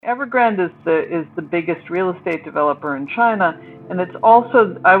Evergrande is the biggest real estate developer in China, and it's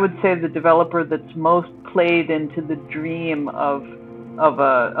also, I would say, the developer that's most played into the dream of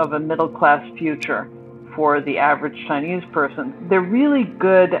a middle class future for the average Chinese person. They're really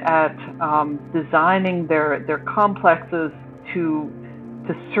good at designing their complexes to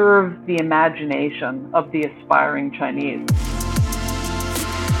serve the imagination of the aspiring Chinese.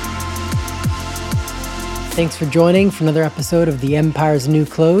 Thanks for joining for another episode of The Empire's New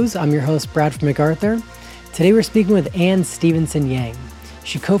Clothes. I'm your host, Bradford MacArthur. Today we're speaking with Anne Stevenson Yang.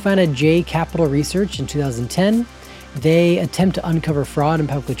 She co-founded J Capital Research in 2010. They attempt to uncover fraud in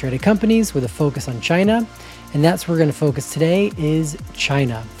publicly traded companies with a focus on China. And that's where we're going to focus today is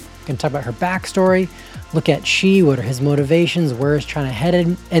China. We're going to talk about her backstory, look at Xi, what are his motivations, where is China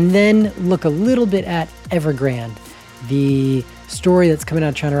headed, and then look a little bit at Evergrande, the story that's coming out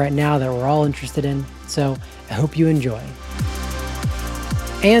of China right now that we're all interested in. So I hope you enjoy.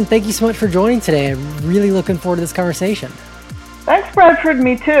 And thank you so much for joining today. I'm really looking forward to this conversation. Thanks, Bradford.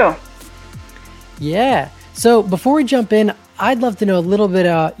 Me too. Yeah. So before we jump in, I'd love to know a little bit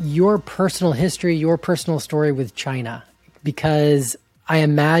about your personal history, your personal story with China, because I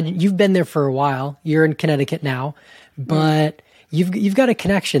imagine you've been there for a while. You're in Connecticut now, but you've got a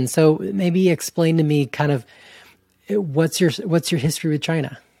connection. So maybe explain to me kind of what's your history with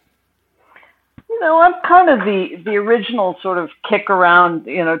China? I'm kind of the original sort of kick around,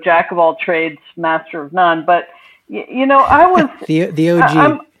 jack of all trades, master of none. But, I was the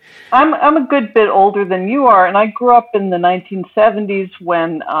OG. I'm a good bit older than you are, and I grew up in the 1970s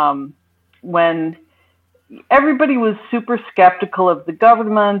when everybody was super skeptical of the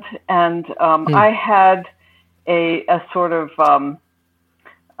government, and I had a sort of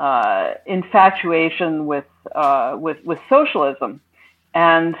infatuation with socialism.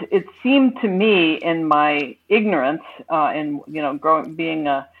 And it seemed to me, in my ignorance, being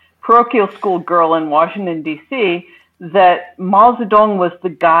a parochial school girl in Washington, D.C., that Mao Zedong was the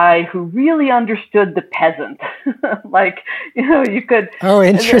guy who really understood the peasant. You could... Oh,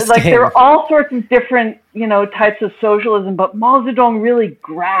 interesting. Like, there are all sorts of different, types of socialism, but Mao Zedong really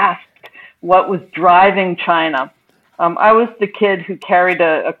grasped what was driving China. I was the kid who carried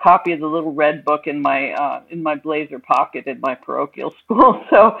a copy of the Little Red Book in my blazer pocket in my parochial school.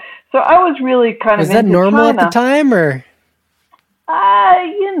 So I was really kind was of that into normal China. at the time, or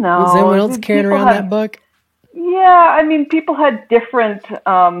was anyone else carrying around that book? Yeah, I mean, people had different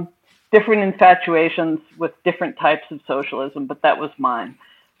infatuations with different types of socialism, but that was mine.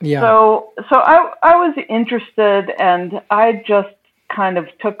 Yeah. So I was interested, and I just kind of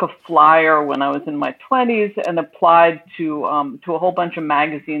took a flyer when I was in my 20s and applied to a whole bunch of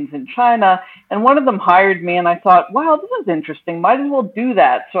magazines in China. And one of them hired me, and I thought, wow, this is interesting. Might as well do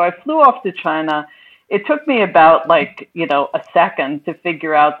that. So I flew off to China. It took me about a second to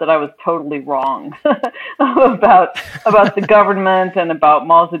figure out that I was totally wrong about the government and about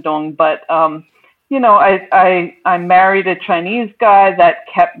Mao Zedong. But I married a Chinese guy that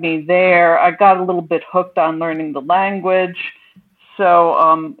kept me there. I got a little bit hooked on learning the language. So,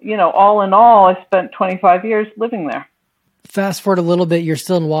 all in all, I spent 25 years living there. Fast forward a little bit, you're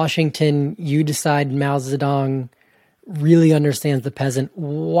still in Washington. You decide Mao Zedong really understands the peasant.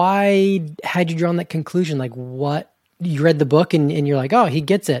 Why had you drawn that conclusion? Like, what? You read the book and you're like, oh, he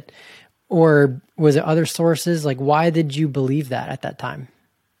gets it. Or was it other sources? Like, why did you believe that at that time?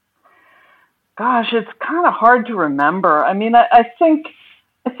 Gosh, it's kind of hard to remember. I mean, I think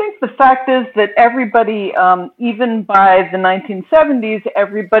the fact is that everybody, even by the 1970s,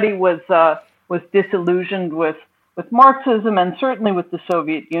 everybody was disillusioned with Marxism and certainly with the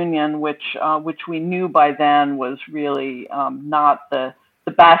Soviet Union, which we knew by then was really not the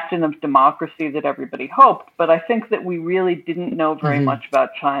bastion of democracy that everybody hoped. But I think that we really didn't know very much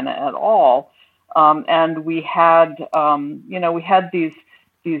about China at all, and we had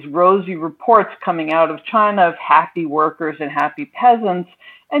these rosy reports coming out of China of happy workers and happy peasants.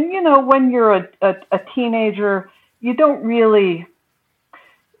 And, when you're a teenager, you don't really,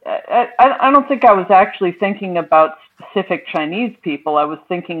 I don't think I was actually thinking about specific Chinese people. I was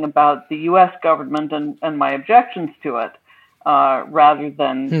thinking about the U.S. government and my objections to it, rather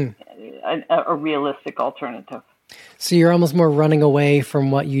than a realistic alternative. So you're almost more running away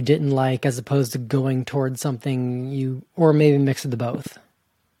from what you didn't like as opposed to going towards something or maybe mix of the both.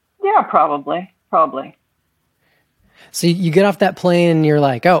 Yeah, probably. So you get off that plane and you're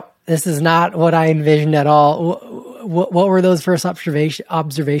like, oh, this is not what I envisioned at all. What were those first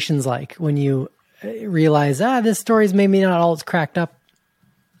observations like when you realize, this story is maybe not all it's cracked up?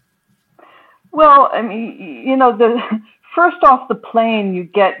 Well, I mean, first off the plane, you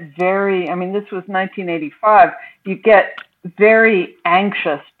get this was 1985, you get very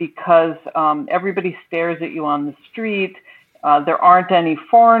anxious because everybody stares at you on the street. There aren't any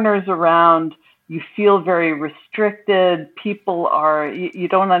foreigners around. You feel very restricted. People are, you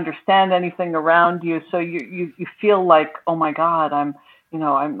don't understand anything around you. So you feel like, oh my God,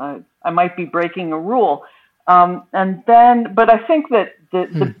 I might be breaking a rule. But I think that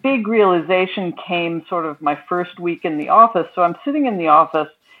the big realization came sort of my first week in the office. So I'm sitting in the office,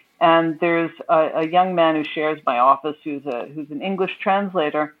 and there's a young man who shares my office who's an English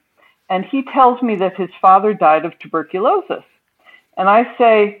translator, and he tells me that his father died of tuberculosis. And I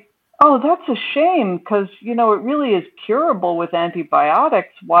say, oh, that's a shame, because, it really is curable with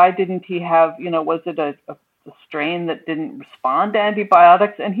antibiotics. Why didn't he have, was it a strain that didn't respond to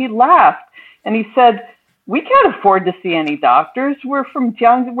antibiotics? And he laughed, and he said, we can't afford to see any doctors. We're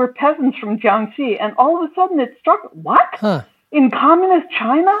peasants from Jiangxi. And all of a sudden it struck, what? Huh. In communist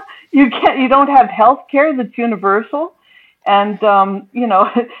China, you don't have health care that's universal? And,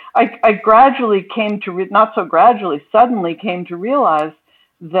 I gradually suddenly came to realize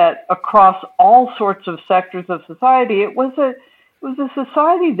that across all sorts of sectors of society, it was a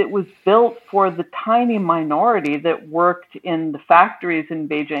society that was built for the tiny minority that worked in the factories in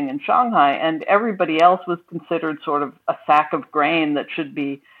Beijing and Shanghai, and everybody else was considered sort of a sack of grain that should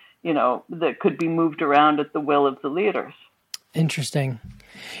be, that could be moved around at the will of the leaders. Interesting.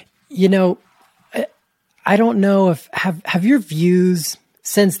 I don't know if have your views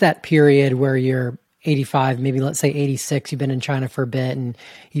since that period where you're 85, maybe let's say 86, you've been in China for a bit and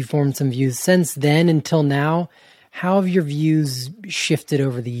you formed some views since then until now. How have your views shifted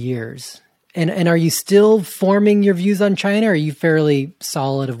over the years? And are you still forming your views on China? Or are you fairly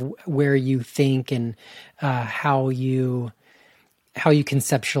solid of where you think and how you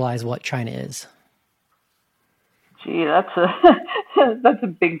conceptualize what China is? Gee, that's a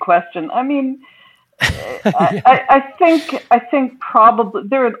big question. I mean, I think probably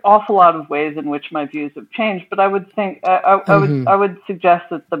there are an awful lot of ways in which my views have changed, but I would think I would suggest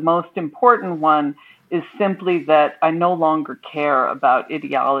that the most important one is simply that I no longer care about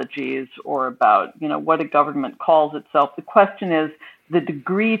ideologies or about what a government calls itself. The question is the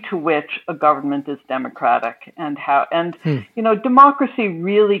degree to which a government is democratic and how democracy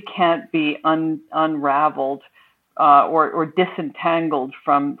really can't be unraveled or disentangled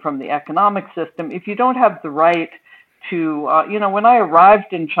from the economic system if you don't have the right to, when I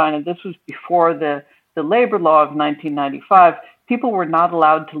arrived in China, this was before the labor law of 1995, people were not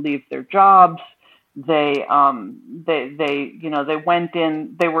allowed to leave their jobs. They went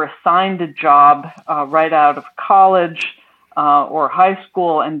in, they were assigned a job right out of college or high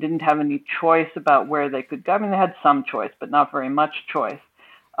school and didn't have any choice about where they could go. I mean, they had some choice, but not very much choice.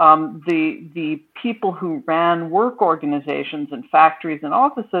 The people who ran work organizations and factories and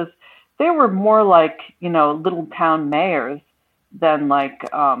offices, they were more like, little town mayors than like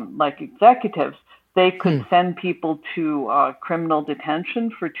executives. They could send people to criminal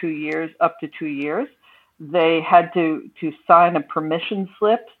detention for 2 years, up to 2 years. They had to sign a permission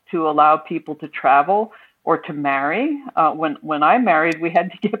slip to allow people to travel or to marry. When I married, we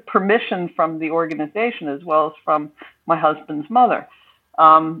had to get permission from the organization as well as from my husband's mother.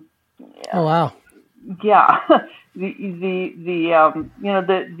 Oh wow! Yeah, the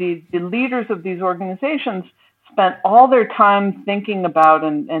leaders of these organizations spent all their time thinking about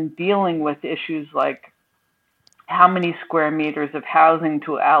and dealing with issues like how many square meters of housing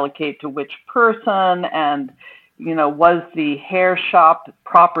to allocate to which person, and was the hair shop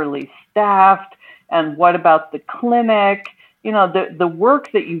properly staffed, and what about the clinic? The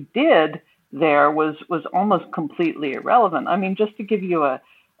work that you did there was almost completely irrelevant. I mean, just to give you a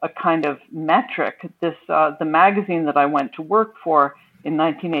kind of metric, the magazine that I went to work for in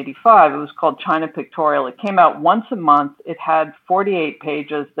 1985, it was called China Pictorial. It came out once a month. It had 48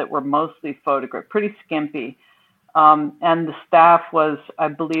 pages that were mostly photographed, pretty skimpy. And the staff was, I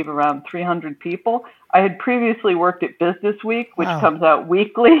believe, around 300 people. I had previously worked at Business Week, which comes out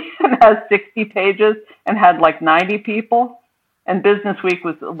weekly and has 60 pages and had like 90 people. And Business Week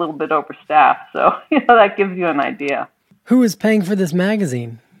was a little bit overstaffed. So, that gives you an idea. Who was paying for this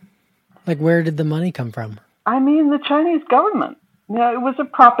magazine? Like, where did the money come from? I mean, the Chinese government. It was a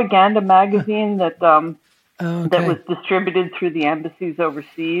propaganda magazine that that was distributed through the embassies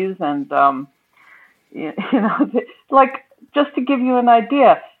overseas. And, like, just to give you an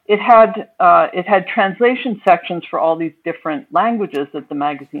idea, it had translation sections for all these different languages that the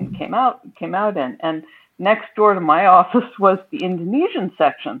magazine came out in. And next door to my office was the Indonesian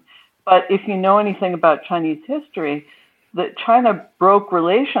section. But if you know anything about Chinese history, that China broke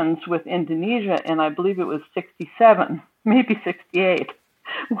relations with Indonesia in, I believe it was 67, maybe 68.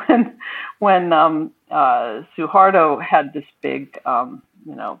 when Suharto had this big,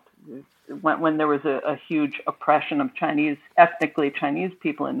 when there was a huge oppression of ethnically Chinese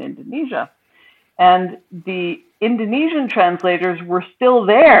people in Indonesia. And the Indonesian translators were still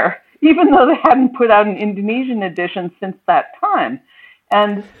there, even though they hadn't put out an Indonesian edition since that time.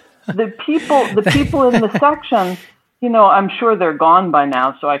 And the people in the section, I'm sure they're gone by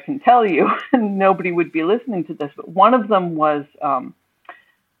now, so I can tell you, and nobody would be listening to this. But one of them was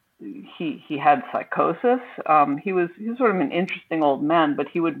he had psychosis. He was sort of an interesting old man, but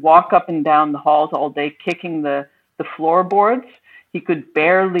he would walk up and down the halls all day, kicking the floorboards. He could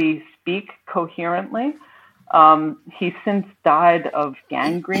barely speak coherently. He since died of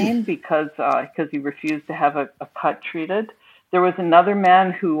gangrene because he refused to have a cut treated. There was another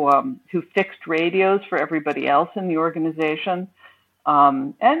man who fixed radios for everybody else in the organization.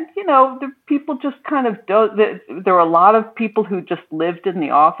 The people just kind of there were a lot of people who just lived in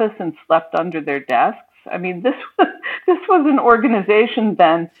the office and slept under their desks. I mean, this was an organization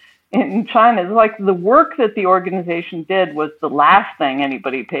then in China. It's like the work that the organization did was the last thing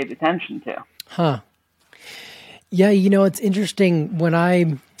anybody paid attention to. Huh. Yeah, it's interesting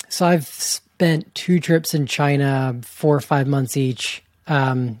I've spent 2 trips in China, 4 or 5 months each.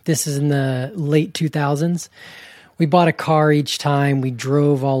 This is in the late 2000s. We bought a car each time. We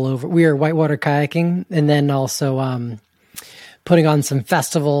drove all over. We were whitewater kayaking, and then also putting on some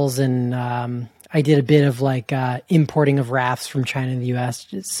festivals. And I did a bit of importing of rafts from China to the U.S.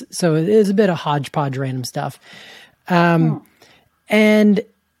 So it was a bit of hodgepodge random stuff. And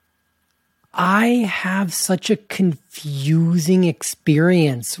I have such a confusing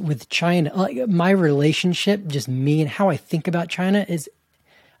experience with China. Like my relationship, just me and how I think about China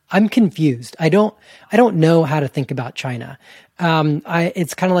I'm confused. I don't know how to think about China.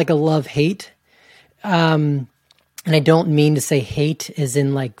 It's kind of like a love-hate. And I don't mean to say hate as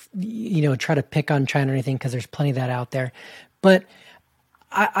in try to pick on China or anything, because there's plenty of that out there. But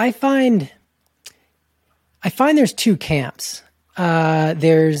I find there's 2 camps.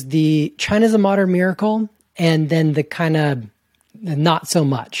 There's the China's a modern miracle, and then the kind of not so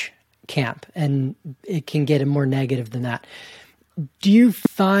much camp, and it can get more negative than that. Do you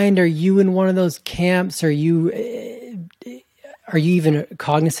find, are you in one of those camps? Are you even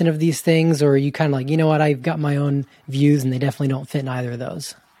cognizant of these things, or are you kind of like, what, I've got my own views and they definitely don't fit in either of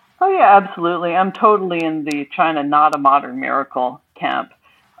those? Oh yeah, absolutely. I'm totally in the China not a modern miracle camp.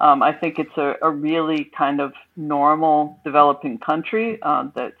 I think it's a really kind of normal developing country,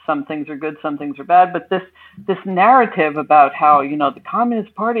 that some things are good, some things are bad. But this narrative about how, the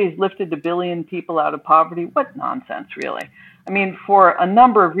Communist Party has lifted 1 billion people out of poverty, what nonsense, really. I mean, for a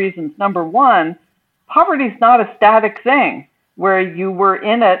number of reasons. Number one, poverty is not a static thing where you were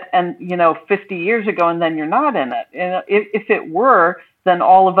in it and, 50 years ago and then you're not in it. If it were, then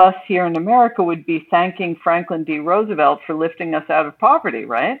all of us here in America would be thanking Franklin D. Roosevelt for lifting us out of poverty,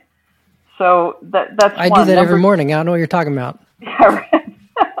 right? So that's I do that every morning. I don't know what you're talking about. Yeah, right.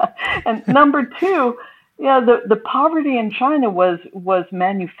 And number two, the poverty in China was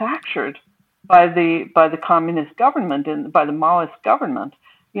manufactured by the communist government and by the Maoist government.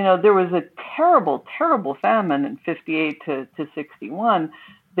 There was a terrible, terrible famine in 58 to 61.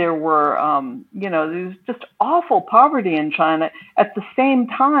 There were, there was just awful poverty in China at the same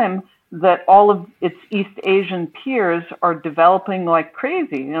time that all of its East Asian peers are developing like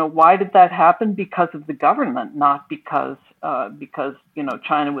crazy. Why did that happen? Because of the government, not because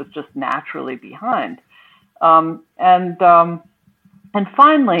China was just naturally behind. And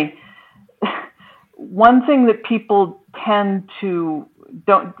finally, one thing that people tend to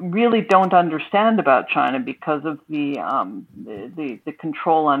don't understand about China because of the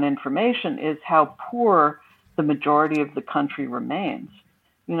control on information is how poor the majority of the country remains.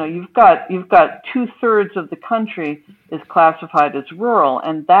 You've got 2/3 of the country is classified as rural,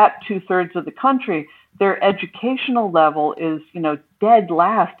 and that 2/3 of the country, their educational level is, dead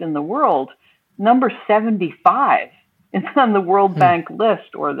last in the world. Number 75 is on the World Bank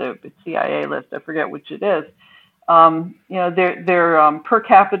list or the CIA list. I forget which it is. Their per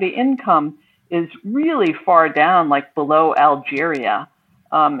capita income is really far down, like below Algeria.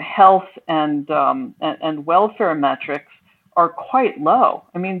 Health and welfare metrics are quite low.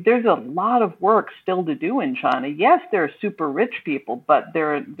 I mean, there's a lot of work still to do in China. Yes, there are super rich people, but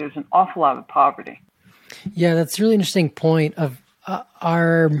there's an awful lot of poverty. Yeah, that's a really interesting point. Of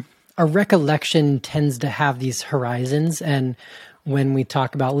our recollection tends to have these horizons, and when we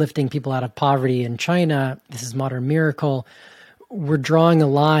talk about lifting people out of poverty in China, this is modern miracle, we're drawing a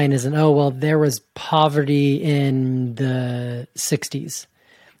line as there was poverty in the 60s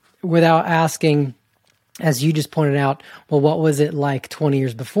without asking, as you just pointed out, well, what was it like 20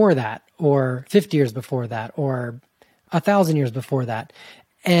 years before that, or 50 years before that, or 1,000 years before that?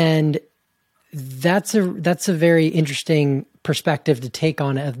 And that's a very interesting perspective to take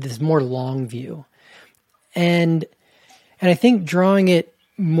on of this more long view. And I think drawing it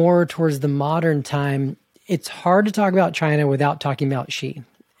more towards the modern time, it's hard to talk about China without talking about Xi.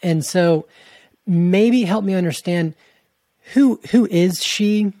 And so maybe help me understand who is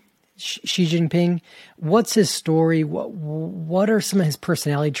Xi Jinping? What's his story? What are some of his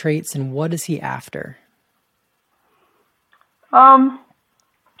personality traits, and what is he after?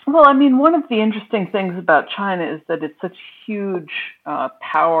 Well, I mean, one of the interesting things about China is that it's such huge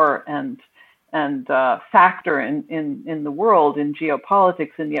power and factor in the world in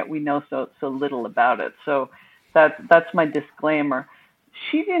geopolitics, and yet we know so little about it. So that's my disclaimer.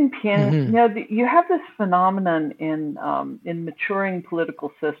 Xi Jinping, you have this phenomenon in maturing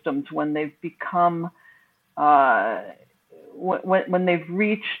political systems when they've become when they've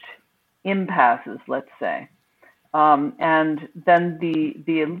reached impasses, let's say. And then the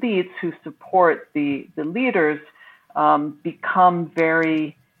elites who support the leaders become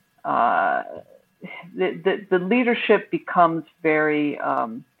very, the leadership becomes very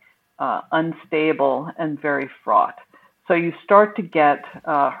unstable and very fraught. So you start to get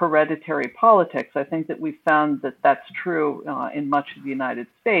hereditary politics. I think that we found that that's true in much of the United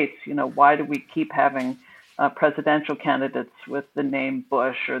States. Why do we keep having presidential candidates with the name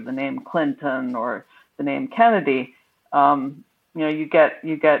Bush or the name Clinton or the name Kennedy? You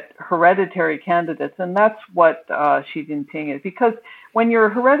get hereditary candidates, and that's what Xi Jinping is. Because when you're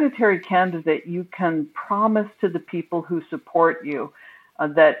a hereditary candidate, you can promise to the people who support you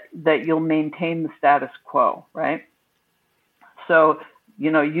that you'll maintain the status quo, right? So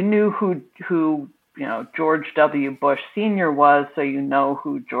you knew who George W. Bush Sr. was, so you know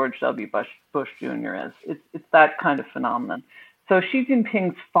who George W. Bush Jr. is. It's that kind of phenomenon. So Xi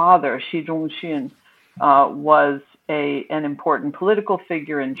Jinping's father, Xi Jinping, was an important political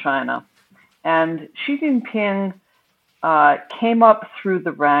figure in China. And Xi Jinping came up through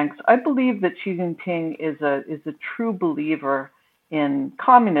the ranks. I believe that Xi Jinping is a true believer in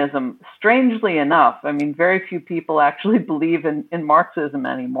communism. Strangely enough, I mean, very few people actually believe in Marxism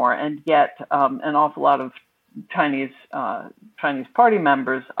anymore, and yet an awful lot of Chinese party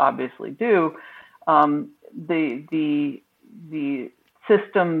members obviously do. The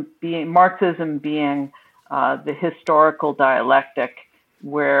system being Marxism being the historical dialectic,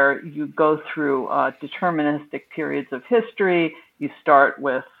 where you go through deterministic periods of history. You start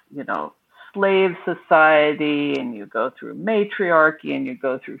with, slave society, and you go through matriarchy, and you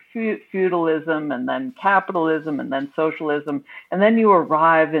go through feudalism, and then capitalism, and then socialism, and then you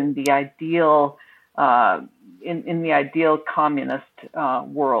arrive in the ideal in the ideal communist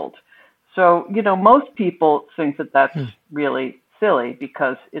world. So, most people think that that's really silly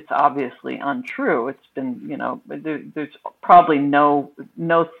because it's obviously untrue. It's been, there's probably no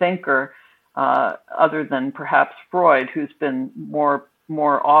thinker other than perhaps Freud who's been more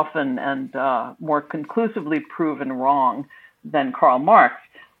often and more conclusively proven wrong than Karl Marx.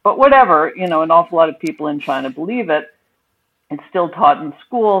 But whatever, an awful lot of people in China believe it. It's still taught in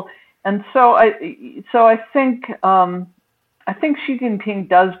school, and so I think Xi Jinping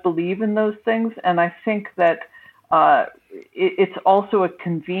does believe in those things, and I think that it's also a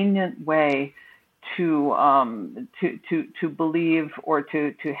convenient way to believe or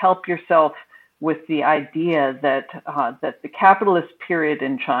to help yourself with the idea that the capitalist period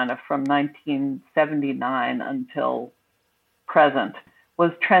in China from 1979 until present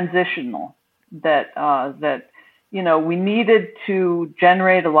was transitional. That we needed to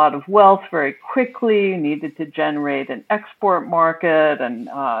generate a lot of wealth very quickly, needed to generate an export market, and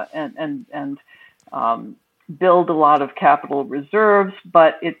build a lot of capital reserves,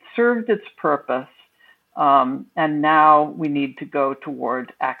 but it served its purpose, and now we need to go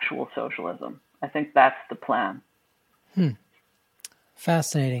toward actual socialism. I think that's the plan.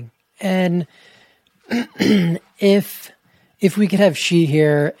 Fascinating. And if we could have Xi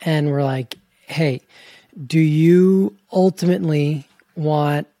here and we're like, hey, do you ultimately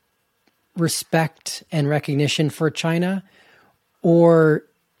want respect and recognition for China, or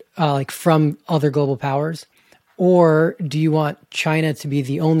from other global powers? Or do you want China to be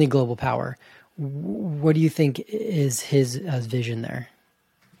the only global power? What do you think is his vision there?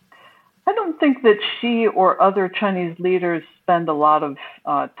 I don't think that Xi or other Chinese leaders spend a lot of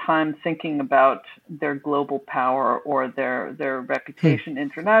time thinking about their global power or their reputation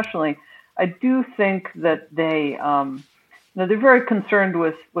internationally. I do think that they're very concerned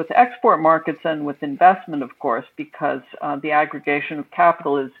with export markets and with investment, of course, because the aggregation of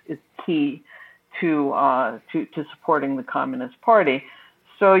capital is key to supporting the Communist Party.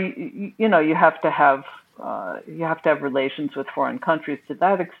 So you have to have relations with foreign countries to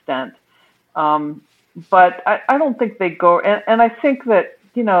that extent. But I don't think they go, and I think that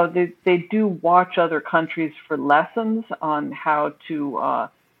they do watch other countries for lessons on how to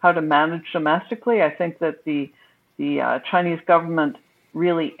manage domestically. I think that the Chinese government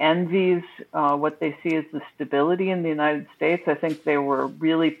really envies what they see as the stability in the United States. I think they were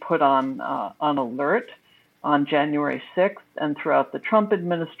really put on alert on January 6th and throughout the Trump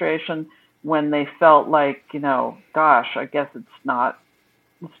administration when they felt like, gosh, I guess it's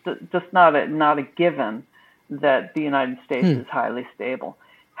just not a given that the United States is highly stable.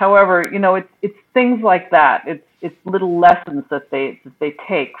 However, it's things like that. It's little lessons that they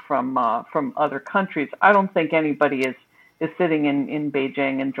take from other countries. I don't think anybody is sitting in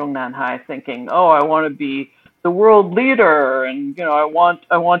Beijing and Zhongnanhai thinking, oh, I want to be the world leader, and I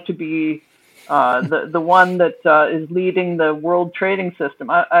want to be the one that is leading the world trading system.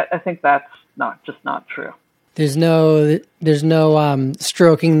 I think that's not true. There's no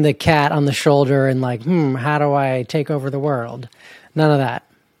stroking the cat on the shoulder and like, how do I take over the world? None of that.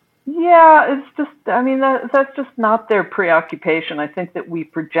 Yeah, it's just, that's just not their preoccupation. I think that we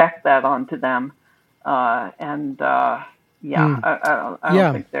project that onto them. I don't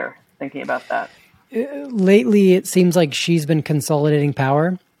think they're thinking about that. Lately, it seems like she's been consolidating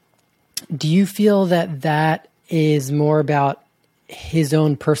power. Do you feel that is more about his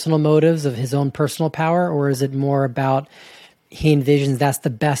own personal motives of his own personal power, or is it more about he envisions that's the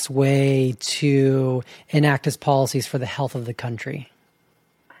best way to enact his policies for the health of the country?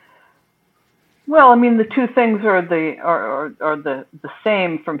 Well, the two things are the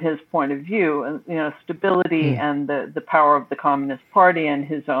same from his point of view. Stability and the power of the Communist Party and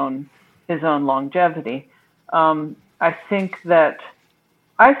his own longevity. I think that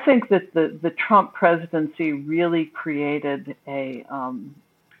the Trump presidency really created a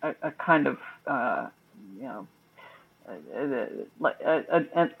kind of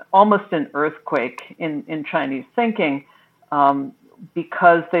almost an earthquake in Chinese thinking.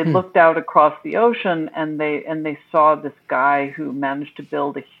 Because they looked out across the ocean and they saw this guy who managed to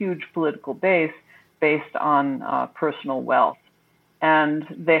build a huge political base based on personal wealth, and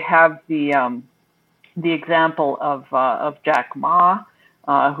they have the example of Jack Ma,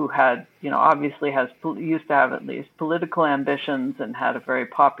 who had obviously used to have at least political ambitions and had a very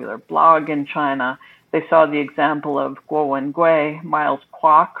popular blog in China. They saw the example of Guo Wengui, Miles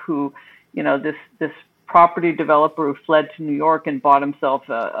Kwok, who this property developer who fled to New York and bought himself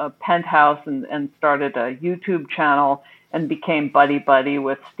a penthouse and started a YouTube channel and became buddy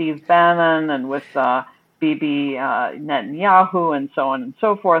with Steve Bannon and with Bibi Netanyahu and so on and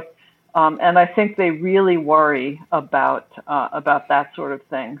so forth. And I think they really worry about that sort of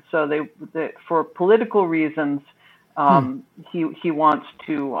thing. So they for political reasons, he wants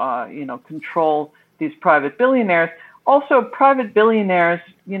to control these private billionaires. Also, private billionaires,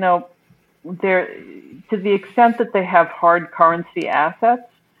 they're, to the extent that they have hard currency assets,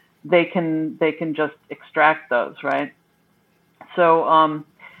 they can just extract those, right? So,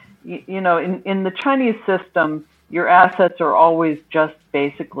 in the Chinese system, your assets are always just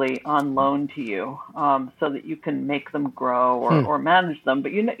basically on loan to you, so that you can make them grow or manage them,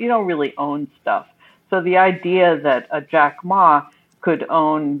 but you don't really own stuff. So the idea that a Jack Ma could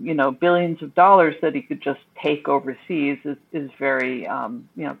own, billions of dollars that he could just take overseas is very,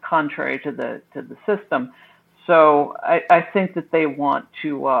 contrary to the system. So I think that they want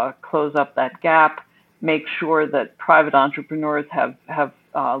to close up that gap, make sure that private entrepreneurs have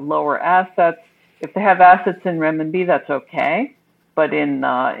lower assets. If they have assets in renminbi, that's okay, but in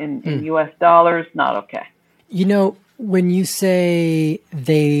U.S. dollars, not okay. When you say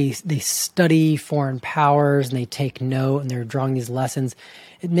they study foreign powers and they take note and they're drawing these lessons,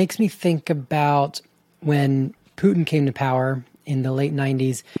 it makes me think about when Putin came to power in the late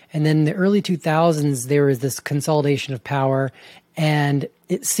 90s. And then in the early 2000s, there was this consolidation of power. And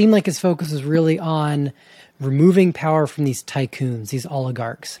it seemed like his focus was really on removing power from these tycoons, these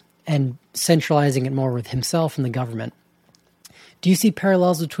oligarchs, and centralizing it more with himself and the government. Do you see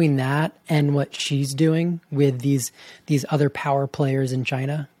parallels between that and what she's doing with these other power players in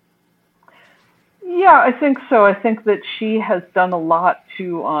China? Yeah, I think so. I think that she has done a lot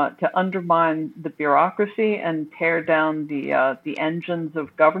to undermine the bureaucracy and tear down the engines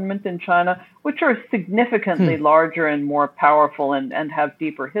of government in China, which are significantly larger and more powerful and have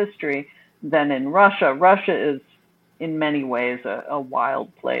deeper history than in Russia. Russia is in many ways a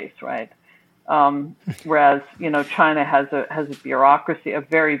wild place, right? Whereas, China has a bureaucracy, a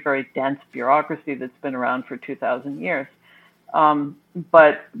very, very dense bureaucracy that's been around for 2,000 years.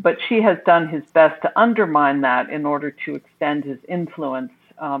 But Xi has done his best to undermine that in order to extend his influence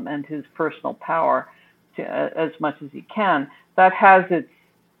and his personal power to as much as he can. That has its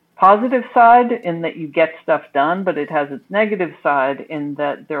positive side in that you get stuff done, but it has its negative side in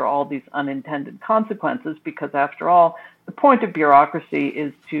that there are all these unintended consequences. Because after all, the point of bureaucracy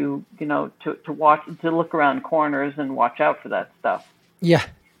is to watch, to look around corners and watch out for that stuff. Yeah.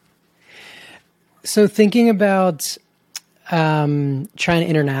 So thinking about China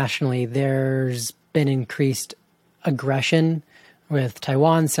internationally, there's been increased aggression with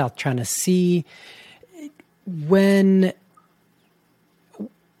Taiwan, South China Sea.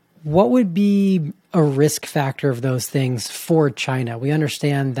 What would be a risk factor of those things for China? We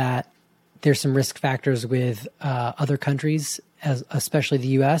understand that there's some risk factors with other countries, especially the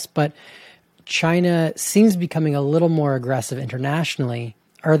U.S., but China seems becoming a little more aggressive internationally.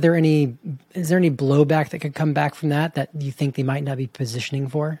 Is there any blowback that could come back from that you think they might not be positioning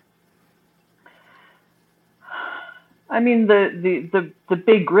for? I mean, the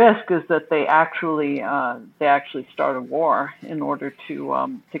big risk is that they actually start a war in order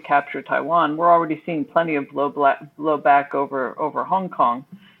to capture Taiwan. We're already seeing plenty of blowback over Hong Kong,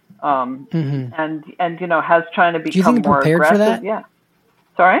 and has China become more aggressive? Do you think they're prepared for that? Yeah.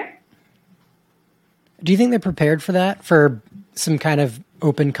 Sorry? Do you think they're prepared for that, for some kind of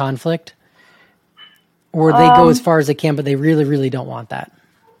open conflict? Or they go as far as they can, but they really, really don't want that?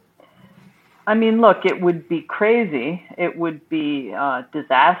 I mean, look, it would be crazy. It would be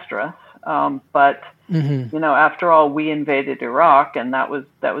disastrous. But after all, we invaded Iraq, and that was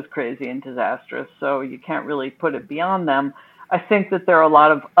crazy and disastrous. So you can't really put it beyond them. I think that there are a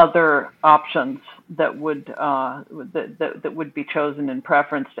lot of other options that would that would be chosen in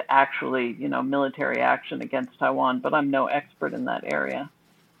preference to actually, military action against Taiwan. But I'm no expert in that area.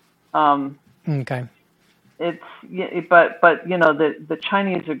 Okay. But the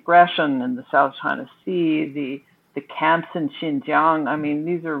Chinese aggression in the South China Sea, the camps in Xinjiang. I mean,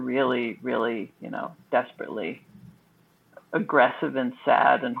 these are really, really, desperately aggressive and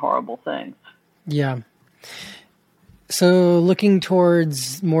sad and horrible things. Yeah. So looking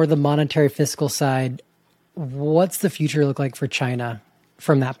towards more the monetary fiscal side, what's the future look like for China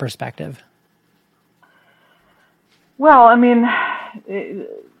from that perspective? Well, I mean,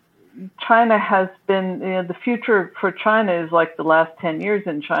 China has been, the future for China is like the last 10 years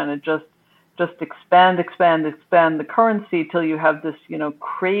in China, just expand the currency till you have this,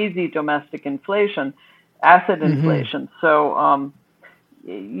 crazy domestic inflation, asset inflation. So,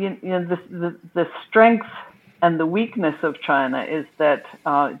 the strength and the weakness of China is that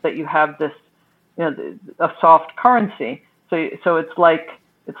you have this, a soft currency. So it's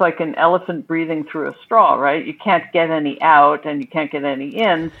like an elephant breathing through a straw, right? You can't get any out and you can't get any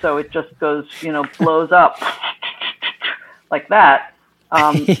in, so it just goes, blows up like that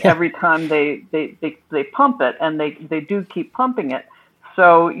every time they pump it, and they do keep pumping it.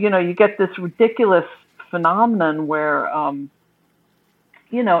 So you get this ridiculous phenomenon where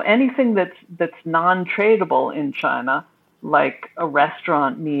anything that's non-tradable in China, like a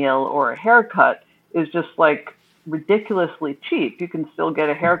restaurant meal or a haircut, is just like ridiculously cheap. You can still get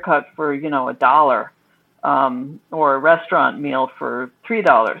a haircut for, $1, or a restaurant meal for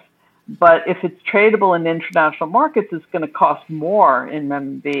 $3. But if it's tradable in international markets, it's going to cost more in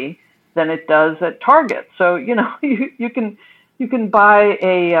renminbi than it does at Target. So, you can buy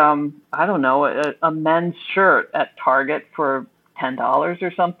a men's shirt at Target for $10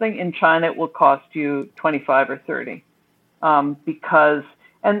 or something. In China, it will cost you 25 or 30, because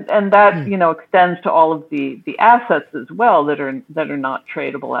and that extends to all of the assets as well that are not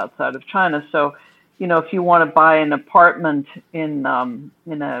tradable outside of China. So, if you want to buy an apartment in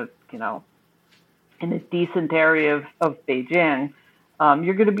a decent area of Beijing,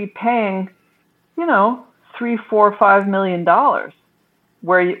 you're going to be paying, $3, $4, $5 million.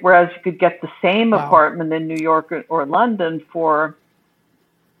 Whereas you could get the same apartment in New York or London for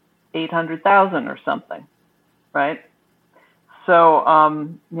 800,000 or something, right? So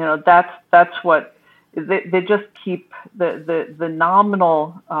that's what they just keep the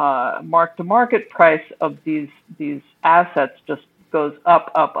nominal mark-to-market price of these assets just goes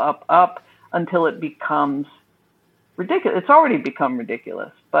up until it becomes ridiculous. It's already become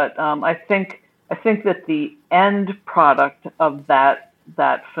ridiculous, but I think that the end product of that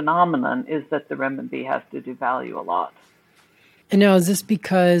phenomenon is that the renminbi has to devalue a lot. And now, is this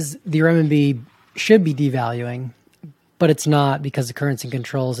because the renminbi should be devaluing, but it's not because of currency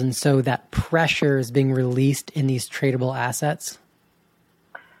controls, and so that pressure is being released in these tradable assets?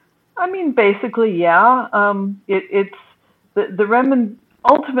 I mean, basically, yeah. It's the renminbi.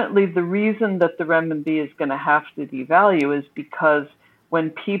 ultimately, the reason that the renminbi is going to have to devalue is because when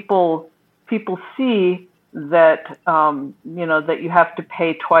people see that that you have to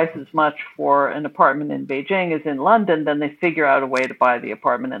pay twice as much for an apartment in Beijing as in London, then they figure out a way to buy the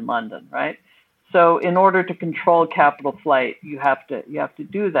apartment in London, right? So in order to control capital flight, you have to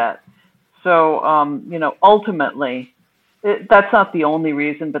do that. So ultimately, that's not the only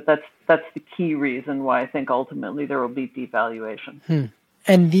reason, but that's the key reason why I think ultimately there will be devaluation.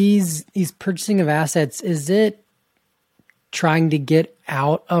 And these purchasing of assets, is it trying to get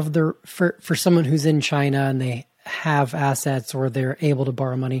out of for someone who's in China and they have assets or they're able to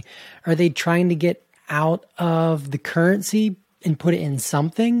borrow money, are they trying to get out of the currency and put it in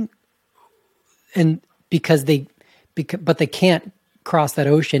something? And but they can't cross that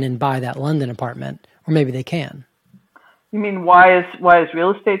ocean and buy that London apartment, or maybe they can. You mean why is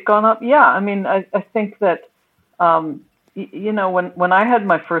real estate gone up? Yeah, I mean I think that when I had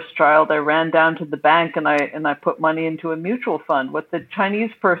my first child, I ran down to the bank and I put money into a mutual fund. What the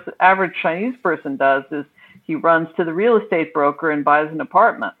average Chinese person does is he runs to the real estate broker and buys an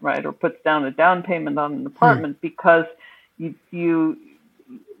apartment, right, or puts down a down payment on an apartment because you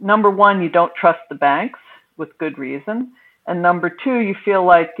number one, you don't trust the banks with good reason, and number two, you feel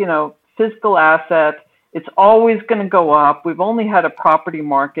like physical asset. It's always going to go up. We've only had a property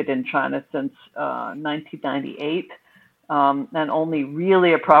market in China since 1998. And only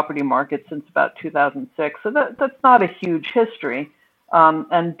really a property market since about 2006. So that's not a huge history.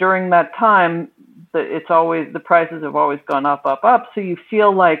 And during that time, the prices have always gone up, up, up. So you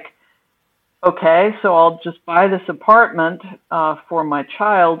feel like, okay, so I'll just buy this apartment for my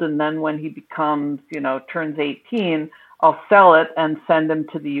child, and then when he turns 18, I'll sell it and send him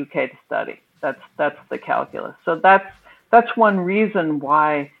to the UK to study. That's the calculus. So that's one reason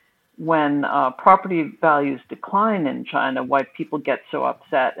why, when property values decline in China, why people get so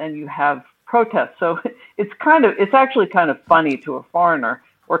upset and you have protests. So it's actually kind of funny to a foreigner,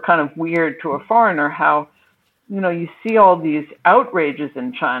 or kind of weird to a foreigner, how you see all these outrages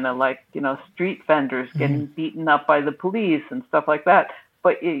in China, like street vendors getting beaten up by the police and stuff like that.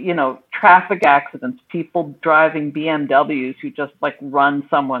 But traffic accidents, people driving BMWs who just like run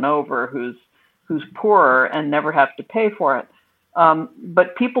someone over who's poorer and never have to pay for it.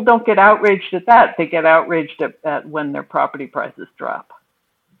 But people don't get outraged at that. They get outraged at when their property prices drop.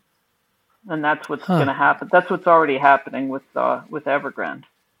 And that's what's going to happen. That's what's already happening with Evergrande.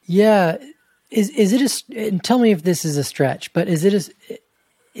 Yeah. Is it and tell me if this is a stretch, but is it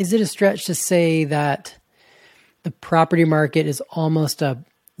a stretch to say that the property market is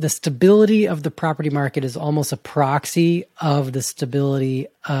the stability of the property market is almost a proxy of the stability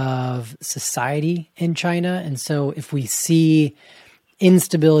of society in China? And so if we see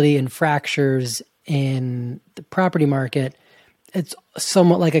instability and fractures in the property market, it's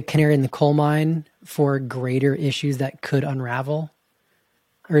somewhat like a canary in the coal mine for greater issues that could unravel?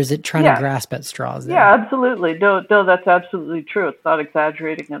 Or is it trying to grasp at straws there? Yeah, absolutely. No, that's absolutely true. It's not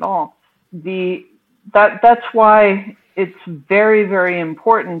exaggerating at all. That's why it's very, very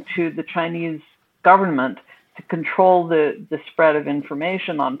important to the Chinese government to control the spread of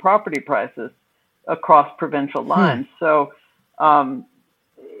information on property prices across provincial lines. So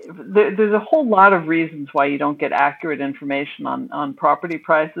there's a whole lot of reasons why you don't get accurate information on property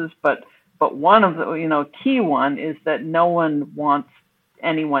prices, but one of the key one is that no one wants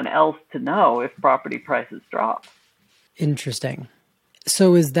anyone else to know if property prices drop. Interesting.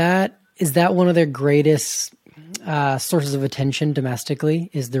 So is that one of their greatest sources of attention domestically,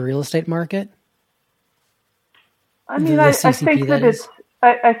 is the real estate market? I mean, I think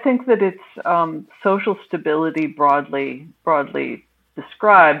that it's social stability broadly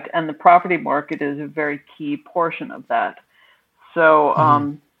described, and the property market is a very key portion of that.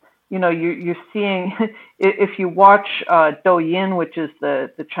 So, you're seeing, if you watch Douyin, which is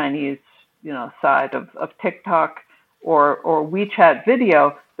the Chinese, side of TikTok, or WeChat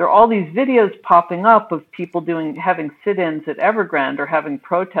video, there are all these videos popping up of people having sit-ins at Evergrande or having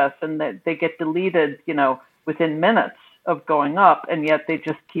protests, and they get deleted, within minutes of going up, and yet they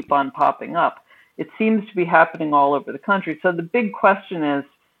just keep on popping up. It seems to be happening all over the country. So the big question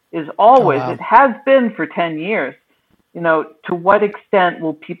is always, it has been for 10 years, to what extent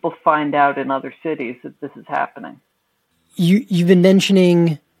will people find out in other cities that this is happening? You've been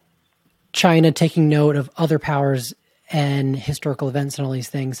mentioning China taking note of other powers and historical events and all these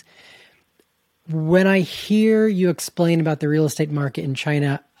things. When I hear you explain about the real estate market in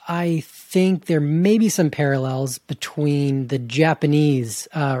China, I think there may be some parallels between the Japanese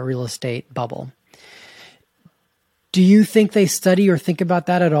real estate bubble. Do you think they study or think about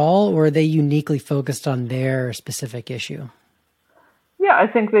that at all, or are they uniquely focused on their specific issue? Yeah, I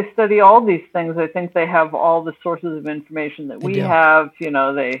think they study all these things. I think they have all the sources of information that we have.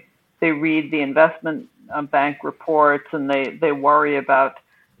 They read the investment bank reports, and they worry about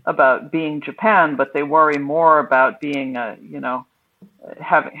being Japan, but they worry more about being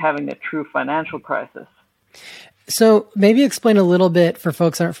having a true financial crisis. So maybe explain a little bit for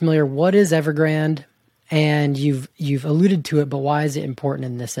folks who aren't familiar. What is Evergrande? And you've alluded to it, but why is it important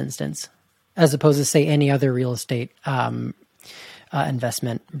in this instance, as opposed to say any other real estate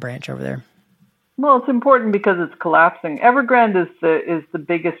investment branch over there? Well, it's important because it's collapsing. Evergrande is the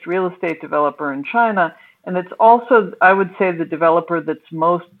biggest real estate developer in China, and it's also, I would say, the developer that's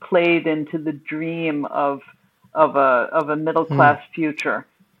most played into the dream of a middle class future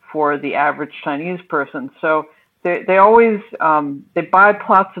for the average Chinese person. So they always they buy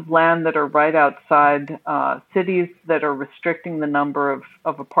plots of land that are right outside cities that are restricting the number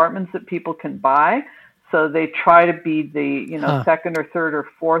of apartments that people can buy. So they try to be the second or third or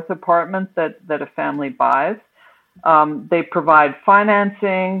fourth apartment that a family buys. They provide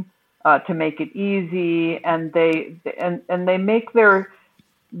financing to make it easy, and they make they're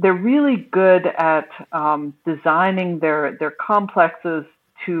really good at designing their complexes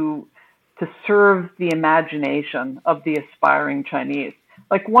to serve the imagination of the aspiring Chinese.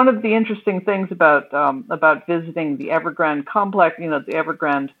 Like, one of the interesting things about visiting the Evergrande complex, the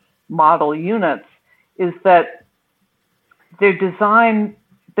Evergrande model units, is that they're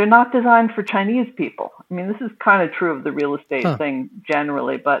not designed for Chinese people. I mean, this is kind of true of the real estate thing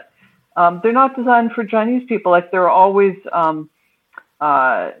generally, but they're not designed for Chinese people. Like, there are always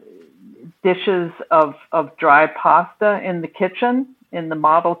dishes of dry pasta in the kitchen, in the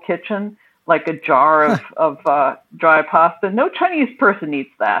model kitchen, like a jar of dry pasta. No Chinese person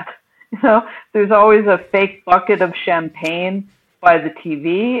eats that. There's always a fake bucket of champagne by the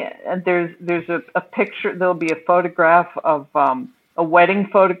TV, and there's a picture. There'll be a photograph of a wedding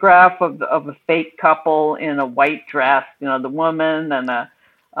photograph of a fake couple in a white dress. The woman, and a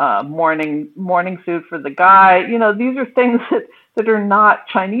morning suit for the guy. These are things that are not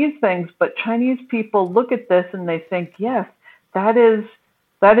Chinese things, but Chinese people look at this and they think, yes, that is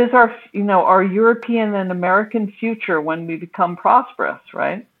our European and American future when we become prosperous,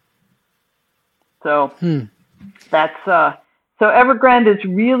 right? So that's so Evergrande is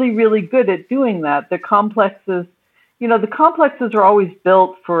really, really good at doing that. The complexes are always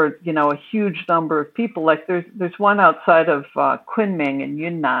built for a huge number of people. Like, there's one outside of Kunming in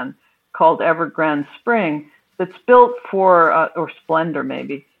Yunnan called Evergrande Spring that's built for or Splendor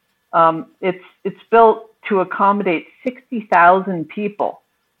maybe. It's built to accommodate 60,000 people.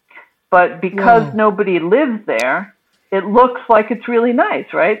 But because nobody lives there, it looks like it's really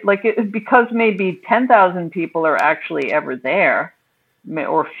nice, right? Like, because maybe 10,000 people are actually ever there,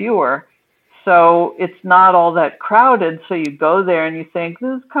 or fewer. So it's not all that crowded. So you go there and you think,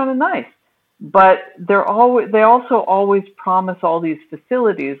 this is kind of nice. But they also always promise all these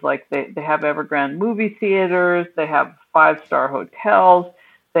facilities. Like, they have Evergrande movie theaters, they have 5-star hotels,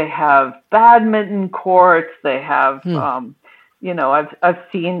 they have badminton courts, they have I've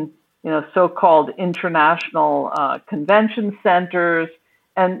seen so-called international convention centers,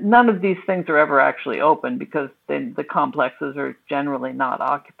 and none of these things are ever actually open because the complexes are generally not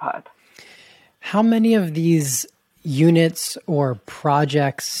occupied. How many of these units or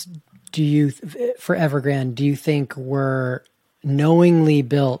projects for Evergrande do you think were knowingly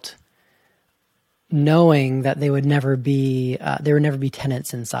built, knowing that there would never be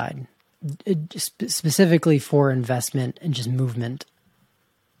tenants inside, specifically for investment and just movement?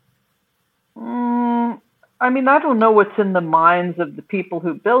 I mean, I don't know what's in the minds of the people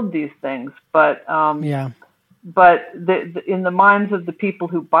who build these things, but but in the minds of the people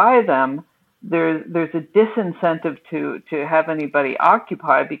who buy them, there's a disincentive to have anybody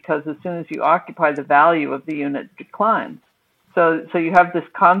occupy, because as soon as you occupy, the value of the unit declines. So you have this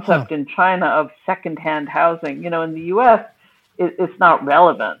concept in China of secondhand housing. In the U.S., it's not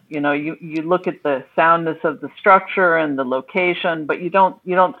relevant. You look at the soundness of the structure and the location, but you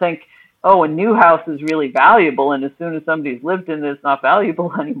don't think, oh, a new house is really valuable, and as soon as somebody's lived in it, it's not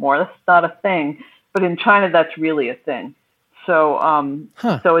valuable anymore. That's not a thing. But in China, that's really a thing. So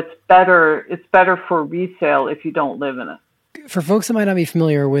so it's better for resale if you don't live in it. For folks that might not be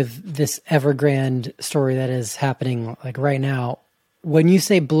familiar with this Evergrande story that is happening like right now, when you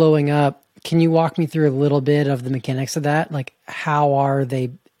say blowing up, can you walk me through a little bit of the mechanics of that? Like, how are they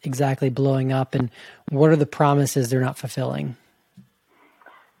exactly blowing up, and what are the promises they're not fulfilling?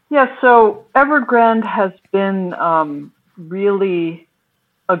 Yeah, so Evergrande has been really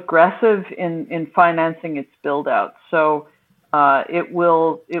aggressive in financing its build out. So it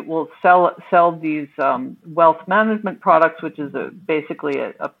will sell these wealth management products, which is basically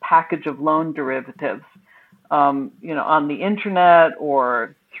a package of loan derivatives, on the internet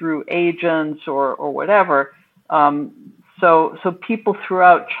or through agents or whatever. So people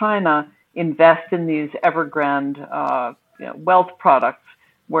throughout China invest in these Evergrande wealth products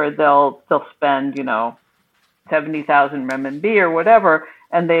where they'll spend 70,000 renminbi or whatever,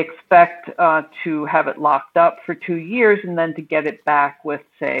 and they expect to have it locked up for 2 years and then to get it back with,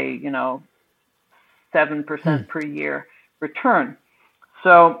 say, 7% per year return.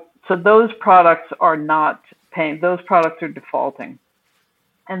 So those products are not paying; those products are defaulting,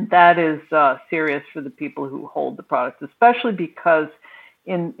 and that is serious for the people who hold the products, especially because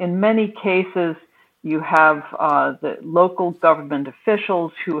in many cases you have the local government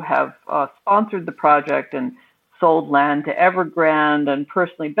officials who have sponsored the project and sold land to Evergrande and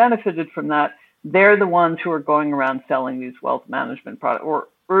personally benefited from that. They're the ones who are going around selling these wealth management products or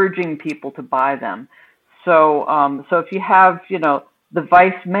urging people to buy them. So if you have, the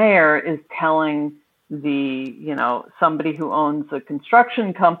vice mayor is telling somebody who owns a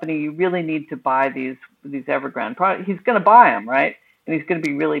construction company, you really need to buy these Evergrande products. He's going to buy them, right? And he's going to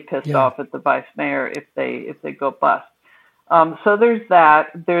be really pissed off at the vice mayor if they go bust. So there's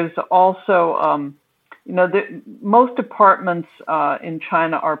that. There's also most apartments in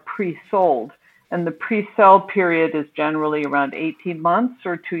China are pre-sold, and the pre-sale period is generally around 18 months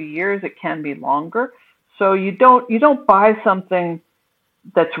or 2 years. It can be longer. So you don't buy something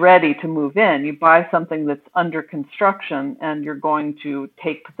that's ready to move in. You buy something that's under construction, and you're going to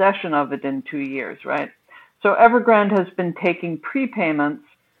take possession of it in 2 years, right? So Evergrande has been taking prepayments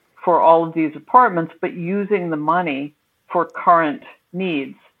for all of these apartments, but using the money for current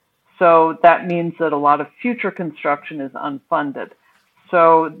needs. So that means that a lot of future construction is unfunded.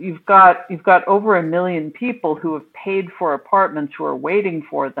 So you've got over 1 million people who have paid for apartments who are waiting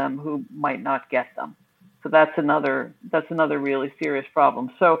for them who might not get them. So that's another really serious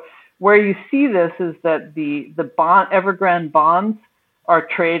problem. So where you see this is that the Evergrande bonds are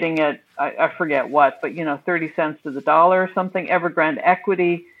trading at, I forget what, but 30 cents to the dollar or something. Evergrande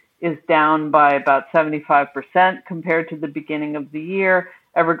equity is down by about 75% compared to the beginning of the year.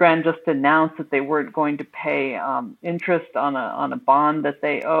 Evergrande just announced that they weren't going to pay interest on a bond that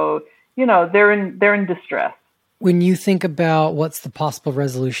they owe. They're in distress. When you think about what's the possible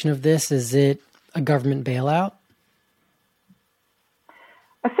resolution of this, is it a government bailout?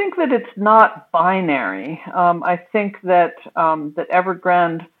 I think that it's not binary. I think that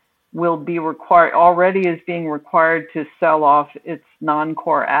Evergrande will be already is being required to sell off its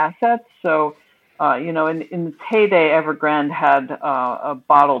non-core assets. So, in its heyday, Evergrande had a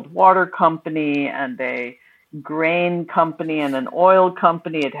bottled water company and a grain company and an oil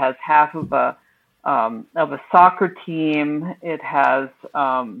company. It has half of a soccer team. It has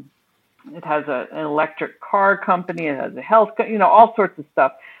an electric car company. It has a health, all sorts of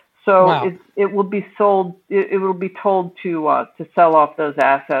stuff. So wow. It will be sold. It will be told to sell off those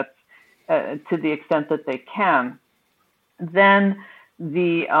assets to the extent that they can. Then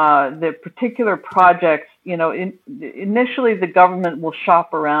the particular projects, initially the government will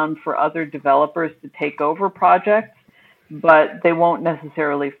shop around for other developers to take over projects, but they won't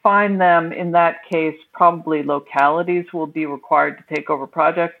necessarily find them. In that case, probably localities will be required to take over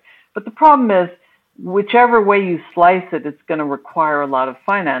projects. But the problem is, whichever way you slice it, it's going to require a lot of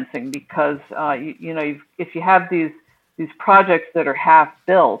financing because, if you have these projects that are half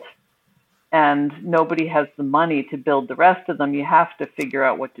built and nobody has the money to build the rest of them, you have to figure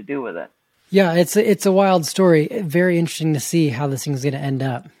out what to do with it. Yeah, it's a wild story. Very interesting to see how this thing's going to end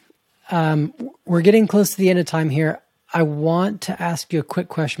up. We're getting close to the end of time here. I want to ask you a quick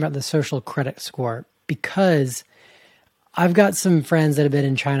question about the social credit score because I've got some friends that have been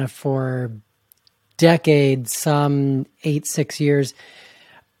in China for decades, some 6 years.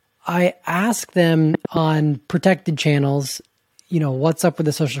 I ask them on protected channels, what's up with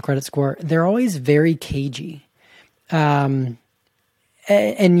the social credit score? They're always very cagey. And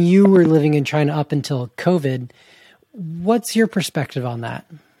you were living in China up until COVID. What's your perspective on that?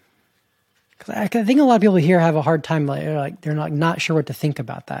 Because I think a lot of people here have a hard time, they're not sure what to think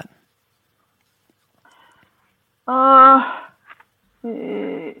about that.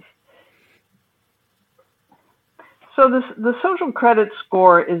 So the social credit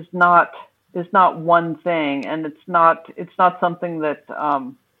score is not one thing, and it's not something that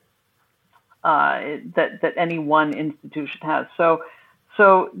that any one institution has. So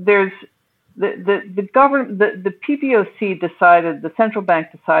there's the government, the PBOC decided, the central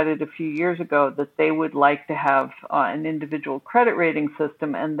bank decided a few years ago that they would like to have an individual credit rating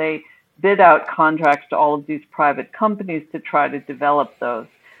system, and they bid out contracts to all of these private companies to try to develop those.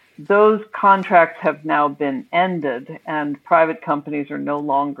 Those contracts have now been ended, and private companies are no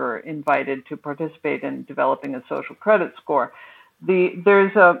longer invited to participate in developing a social credit score. There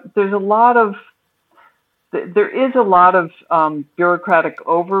is a lot of bureaucratic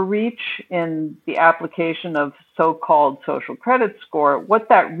overreach in the application of so-called social credit score. What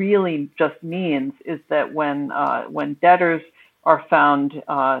that really just means is that when debtors are found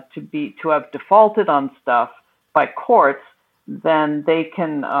to have defaulted on stuff by courts, then they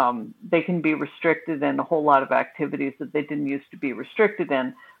can be restricted in a whole lot of activities that they didn't used to be restricted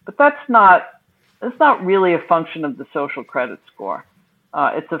in. But that's not really a function of the social credit score.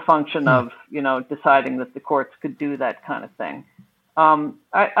 It's a function of deciding that the courts could do that kind of thing. I'm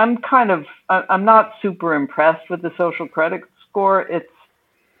not super impressed with the social credit score. It's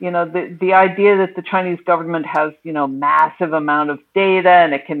the idea that the Chinese government has massive amount of data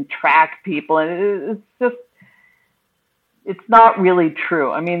and it can track people, and it's not really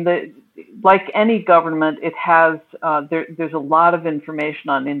true. I mean, like any government, it has there's a lot of information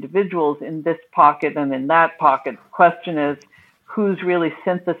on individuals in this pocket and in that pocket. The question is, who's really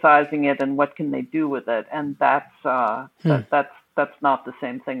synthesizing it and what can they do with it? And that's not the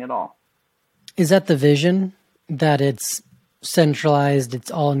same thing at all. Is that the vision, that it's centralized, it's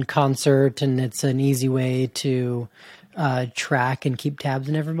all in concert, and it's an easy way to track and keep tabs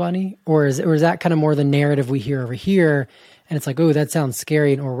on everybody? Or is that kind of more the narrative we hear over here? And it's like, oh, that sounds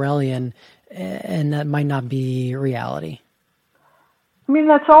scary and Orwellian, and that might not be reality. I mean,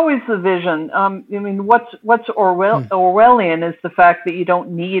 that's always the vision. What's Orwellian is the fact that you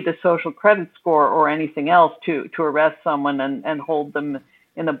don't need a social credit score or anything else to arrest someone and hold them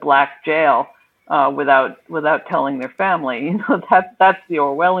in a black jail without telling their family. That's the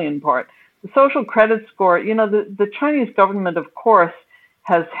Orwellian part. The social credit score, the Chinese government, of course,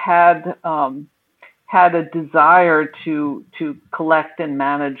 has had a desire to collect and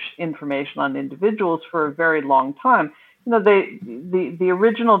manage information on individuals for a very long time. The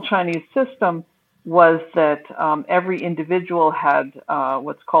original Chinese system was that every individual had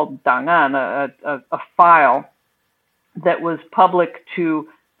what's called dangan, a file that was public to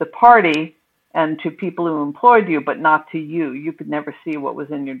the party and to people who employed you, but not to you. You could never see what was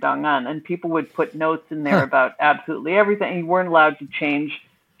in your dangan, and people would put notes in there about absolutely everything. You weren't allowed to change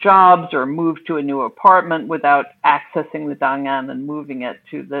jobs or move to a new apartment without accessing the dangan and moving it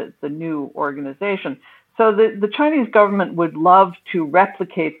to the new organization. So the Chinese government would love to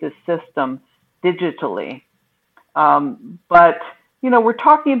replicate this system digitally. But we're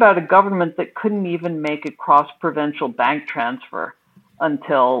talking about a government that couldn't even make a cross-provincial bank transfer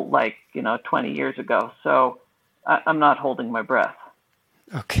until 20 years ago. So I'm not holding my breath.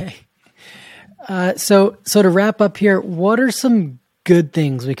 Okay. So to wrap up here, what are some good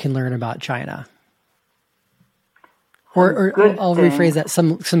things we can learn about China? Or I'll rephrase that,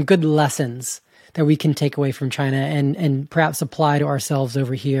 some good lessons that we can take away from China and perhaps apply to ourselves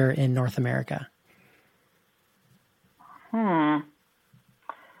over here in North America? I'm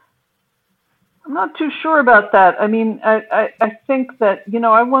not too sure about that. I mean, I think that,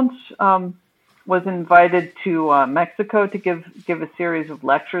 I once was invited to Mexico to give a series of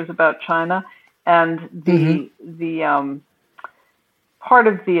lectures about China, and the part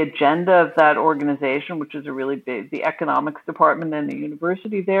of the agenda of that organization, which is a really big, the economics department and the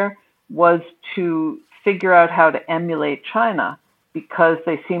university there, was to figure out how to emulate China, because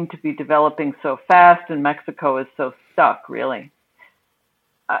they seem to be developing so fast and Mexico is so stuck, really.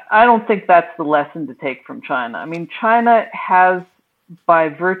 I don't think that's the lesson to take from China. I mean, China has, by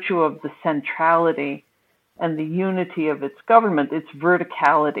virtue of the centrality and the unity of its government, its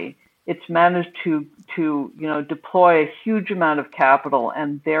verticality, it's managed to deploy a huge amount of capital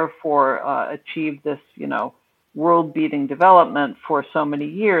and therefore achieve this, world-beating development for so many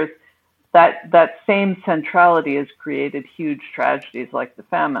years. That same centrality has created huge tragedies like the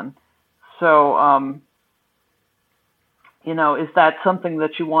famine. So, is that something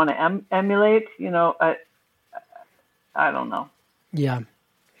that you want to emulate? I don't know. Yeah.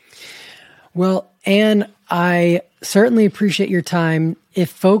 Well, Anne, I certainly appreciate your time.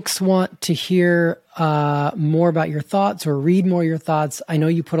 If folks want to hear more about your thoughts or read more of your thoughts, I know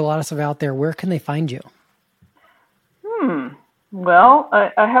you put a lot of stuff out there. Where can they find you? Well,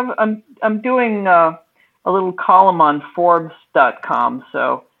 I'm doing a little column on Forbes.com.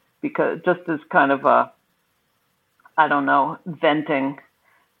 So because just as kind of venting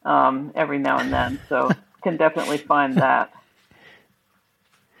every now and then. So can definitely find that.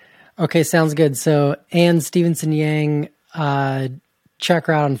 Okay, sounds good. So Anne Stevenson Yang, check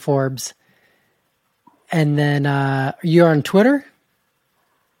her out on Forbes. And then you're on Twitter?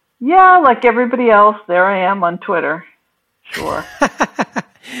 Yeah, like everybody else, there I am on Twitter. Sure.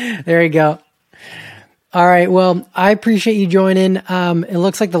 There you go. All right. Well, I appreciate you joining. It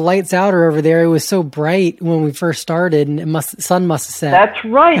looks like the lights out are over there. It was so bright when we first started, and sun must have set. That's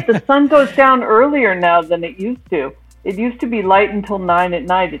right. The sun goes down earlier now than it used to. It used to be light until 9 at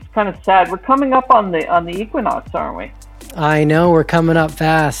night. It's kind of sad. We're coming up on the equinox, aren't we? I know. We're coming up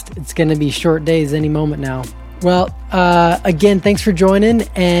fast. It's going to be short days any moment now. Well, again, thanks for joining,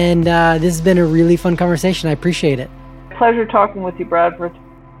 and this has been a really fun conversation. I appreciate it. Pleasure talking with you, Bradford.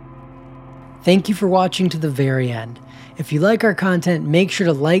 Thank you for watching to the very end. If you like our content, make sure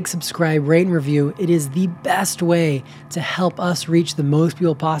to like, subscribe, rate, and review. It is the best way to help us reach the most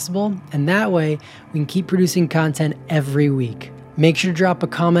people possible, and that way we can keep producing content every week. Make sure to drop a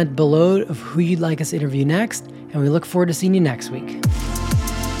comment below of who you'd like us to interview next, and we look forward to seeing you next week.